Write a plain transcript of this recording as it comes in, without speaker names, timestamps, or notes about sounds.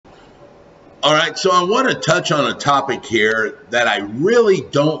All right, so I want to touch on a topic here that I really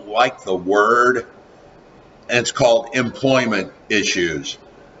don't like the word, and it's called employment issues,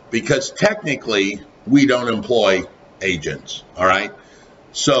 because technically we don't employ agents, all right?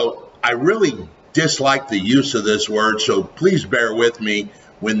 So I really dislike the use of this word, so please bear with me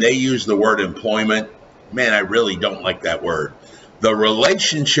when they use the word employment. Man, I really don't like that word. The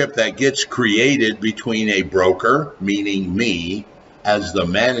relationship that gets created between a broker, meaning me, as the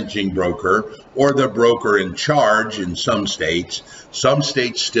managing broker, or the broker in charge in some states. Some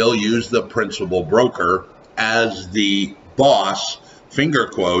states still use the principal broker as the boss, finger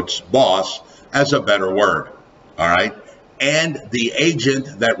quotes, boss, as a better word, all right? And the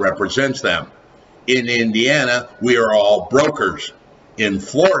agent that represents them. In Indiana, we are all brokers. In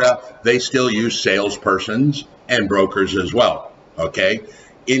Florida, they still use salespersons and brokers as well, okay?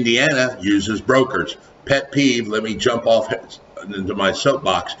 Indiana uses brokers. Pet peeve, let me jump off into my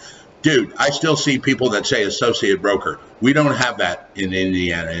soapbox. Dude, I still see people that say associate broker. We don't have that in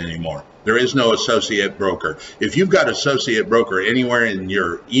Indiana anymore. There is no associate broker. If you've got associate broker anywhere in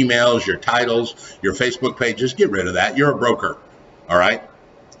your emails, your titles, your Facebook pages, get rid of that. You're a broker, all right?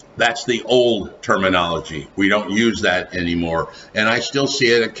 That's the old terminology. We don't use that anymore. And I still see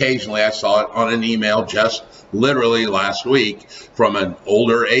it occasionally. I saw it on an email just literally last week from an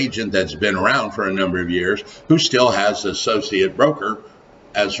older agent that's been around for a number of years who still has associate broker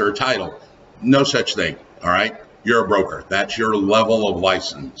as her title. No such thing, all right? You're a broker. That's your level of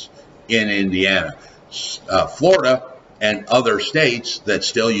license in Indiana. Florida and other states that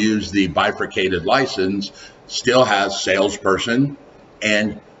still use the bifurcated license still has salesperson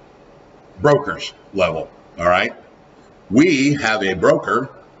and brokers level, all right? We have a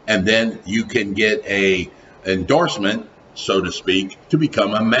broker, and then you can get a endorsement, so to speak, to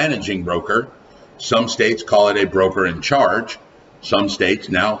become a managing broker. Some states call it a broker in charge. Some states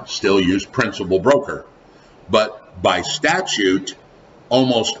now still use principal broker. But by statute,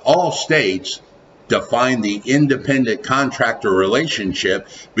 almost all states define the independent contractor relationship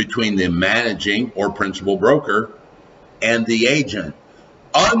between the managing or principal broker and the agent,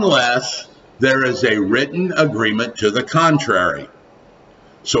 unless there is a written agreement to the contrary.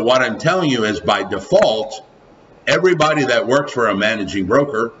 So what I'm telling you is, by default, everybody that works for a managing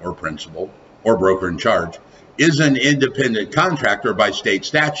broker or principal or broker in charge is an independent contractor by state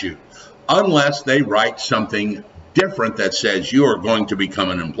statute, unless they write something different that says you are going to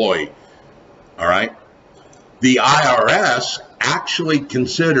become an employee, all right? The IRS actually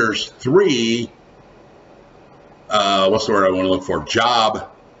considers three, what's the word I want to look for, job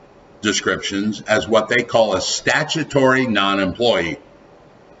descriptions as what they call a statutory non-employee.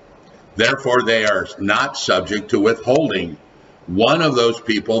 Therefore, they are not subject to withholding. One of those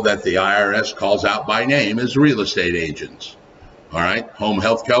people that the IRS calls out by name is real estate agents, all right? Home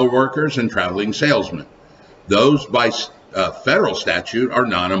health care workers and traveling salesmen. Those by federal statute are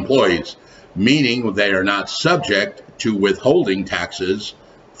non-employees, meaning they are not subject to withholding taxes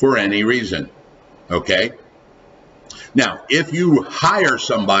for any reason, okay? Now, if you hire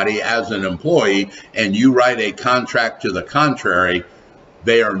somebody as an employee and you write a contract to the contrary,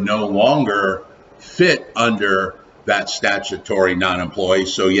 they are no longer fit under that statutory non-employee.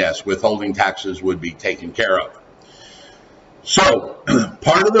 So yes, withholding taxes would be taken care of. So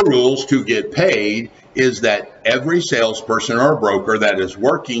part of the rules to get paid is that every salesperson or broker that is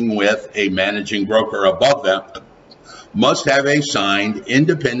working with a managing broker above them must have a signed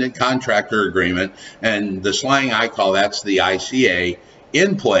independent contractor agreement, and the slang I call that's the ICA,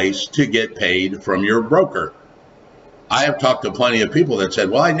 in place to get paid from your broker. I have talked to plenty of people that said,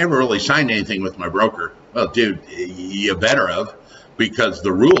 well, I never really signed anything with my broker. Well, dude, you better have, because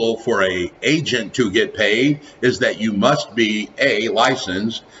the rule for a agent to get paid is that you must be A,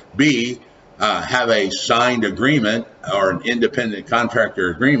 licensed, B, have a signed agreement or an independent contractor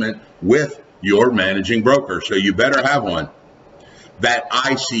agreement with your managing broker. So you better have one. That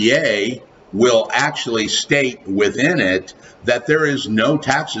ICA will actually state within it that there is no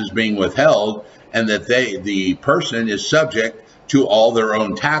taxes being withheld and that the person is subject to all their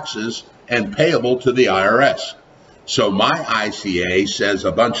own taxes and payable to the IRS. So my ICA says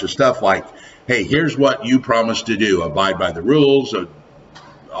a bunch of stuff like, hey, here's what you promised to do. Abide by the rules of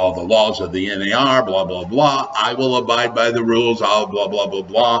all the laws of the NAR, blah, blah, blah. I will abide by the rules, I'll blah, blah, blah,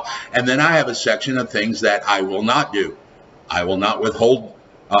 blah. And then I have a section of things that I will not do. I will not withhold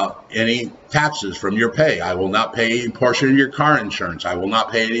any taxes from your pay. I will not pay any portion of your car insurance. I will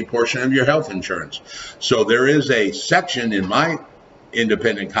not pay any portion of your health insurance. So there is a section in my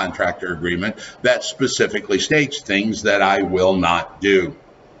independent contractor agreement that specifically states things that I will not do.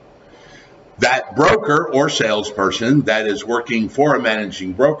 That broker or salesperson that is working for a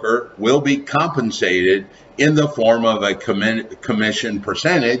managing broker will be compensated in the form of a commission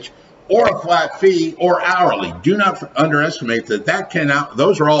percentage or a flat fee or hourly. Do not underestimate that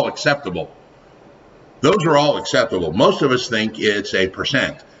those are all acceptable. Those are all acceptable. Most of us think it's a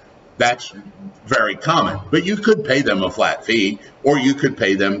percent. That's very common, but you could pay them a flat fee or you could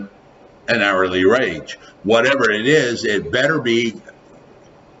pay them an hourly wage. Whatever it is, it better be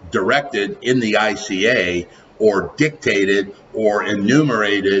directed in the ICA or dictated or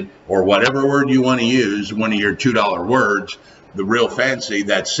enumerated or whatever word you want to use, one of your $2 words, the real fancy,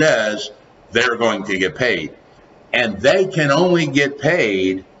 that says they're going to get paid. And they can only get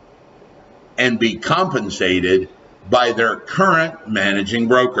paid and be compensated by their current managing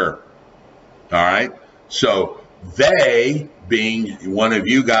broker. All right? So they, being one of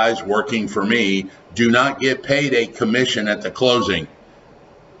you guys working for me, do not get paid a commission at the closing.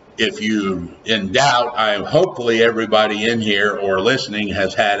 If you in doubt, hopefully everybody in here or listening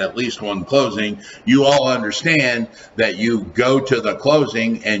has had at least one closing. You all understand that you go to the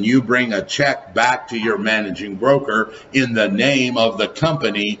closing and you bring a check back to your managing broker in the name of the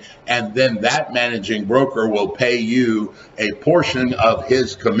company, and then that managing broker will pay you a portion of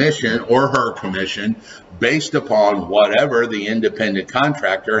his commission or her commission based upon whatever the independent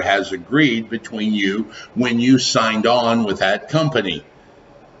contractor has agreed between you when you signed on with that company.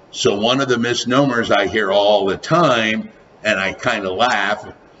 So one of the misnomers I hear all the time, and I kind of laugh,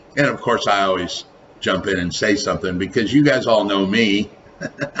 and of course I always jump in and say something because you guys all know me.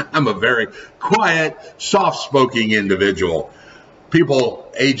 I'm a very quiet, soft-spoken individual.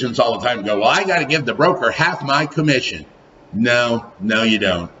 Agents all the time go, well, I got to give the broker half my commission. No, you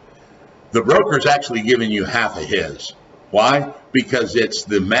don't. The broker's actually giving you half of his. Why? Because it's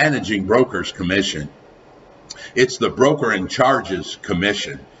the managing broker's commission. It's the broker in charge's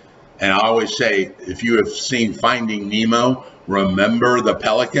commission. And I always say, if you have seen Finding Nemo, remember the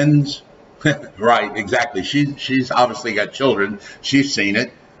pelicans? Right, exactly. She's obviously got children. She's seen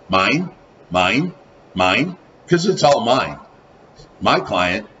it. Mine, because it's all mine. My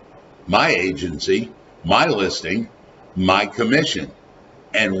client, my agency, my listing, my commission.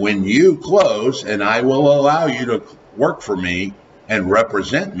 And when you close, and I will allow you to work for me and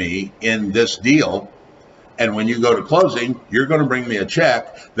represent me in this deal, and when you go to closing, you're going to bring me a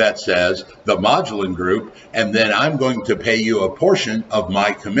check that says the Modulin Group, and then I'm going to pay you a portion of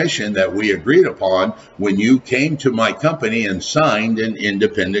my commission that we agreed upon when you came to my company and signed an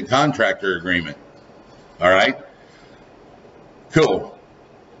independent contractor agreement. All right? Cool.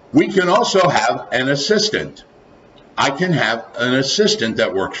 We can also have an assistant. I can have an assistant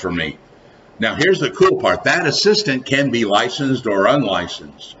that works for me. Now, here's the cool part. That assistant can be licensed or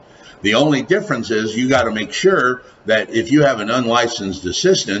unlicensed. The only difference is you got to make sure that if you have an unlicensed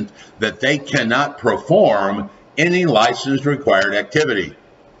assistant, that they cannot perform any license required activity.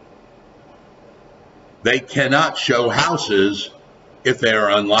 They cannot show houses if they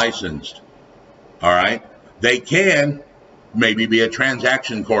are unlicensed. All right? They can maybe be a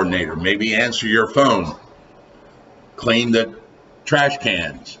transaction coordinator, maybe answer your phone, clean the trash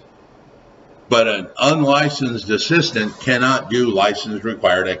cans. But an unlicensed assistant cannot do license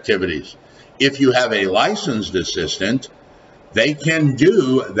required activities. If you have a licensed assistant, they can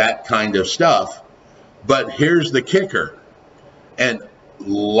do that kind of stuff. But here's the kicker. An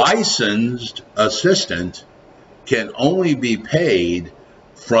licensed assistant can only be paid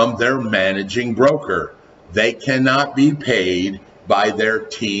from their managing broker. They cannot be paid by their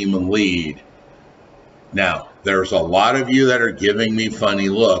team lead. Now, there's a lot of you that are giving me funny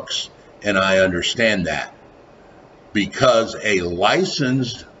looks, and I understand that, because a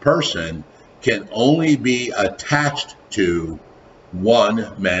licensed person can only be attached to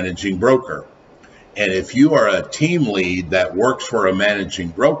one managing broker. And if you are a team lead that works for a managing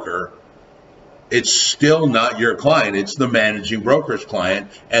broker, it's still not your client. It's the managing broker's client,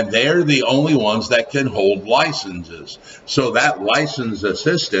 and they're the only ones that can hold licenses. So that licensed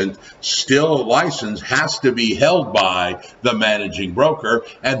assistant, still licensed, has to be held by the managing broker,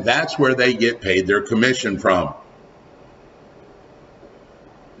 and that's where they get paid their commission from.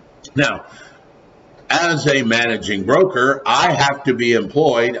 Now, as a managing broker, I have to be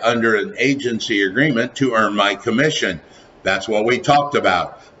employed under an agency agreement to earn my commission. That's what we talked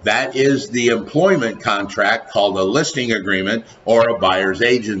about. That is the employment contract called a listing agreement or a buyer's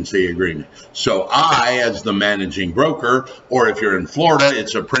agency agreement. So I, as the managing broker, or if you're in Florida,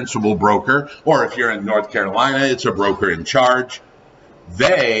 it's a principal broker, or if you're in North Carolina, it's a broker in charge.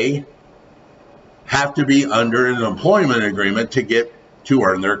 They have to be under an employment agreement to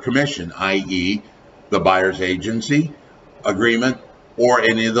earn their commission, i.e. the buyer's agency agreement or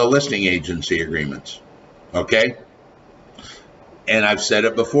any of the listing agency agreements. Okay? And I've said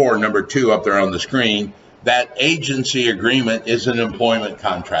it before, number 2 up there on the screen, that agency agreement is an employment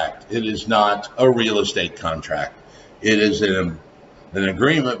contract. It is not a real estate contract. It is an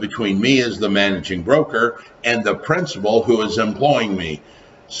agreement between me as the managing broker and the principal who is employing me.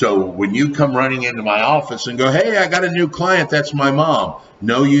 So when you come running into my office and go, hey, I got a new client, that's my mom.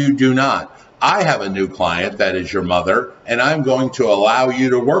 No, you do not. I have a new client, that is your mother, and I'm going to allow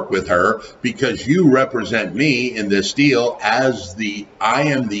you to work with her because you represent me in this deal as I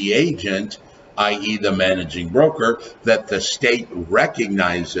am the agent, i.e. the managing broker, that the state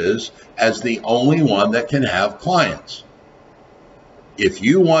recognizes as the only one that can have clients. If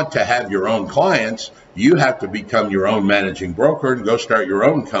you want to have your own clients, you have to become your own managing broker and go start your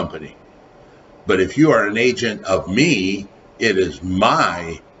own company. But if you are an agent of me, it is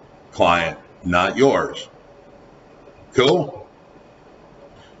my client, not yours. Cool?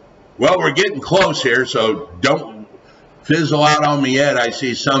 Well, we're getting close here, so don't fizzle out on me yet. I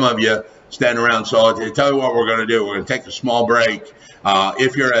see some of you standing around, so I'll tell you what we're going to do. We're going to take a small break.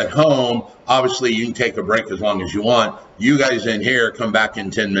 If you're at home, obviously you can take a break as long as you want. You guys in here, come back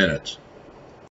in 10 minutes.